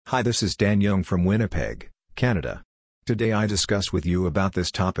Hi, this is Dan Young from Winnipeg, Canada. Today I discuss with you about this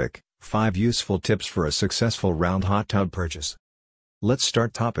topic, 5 useful tips for a successful round hot tub purchase. Let's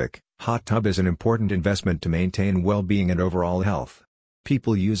start topic. Hot tub is an important investment to maintain well-being and overall health.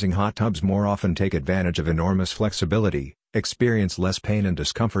 People using hot tubs more often take advantage of enormous flexibility, experience less pain and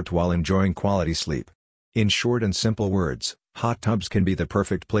discomfort while enjoying quality sleep. In short and simple words, hot tubs can be the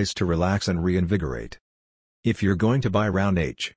perfect place to relax and reinvigorate. If you're going to buy round H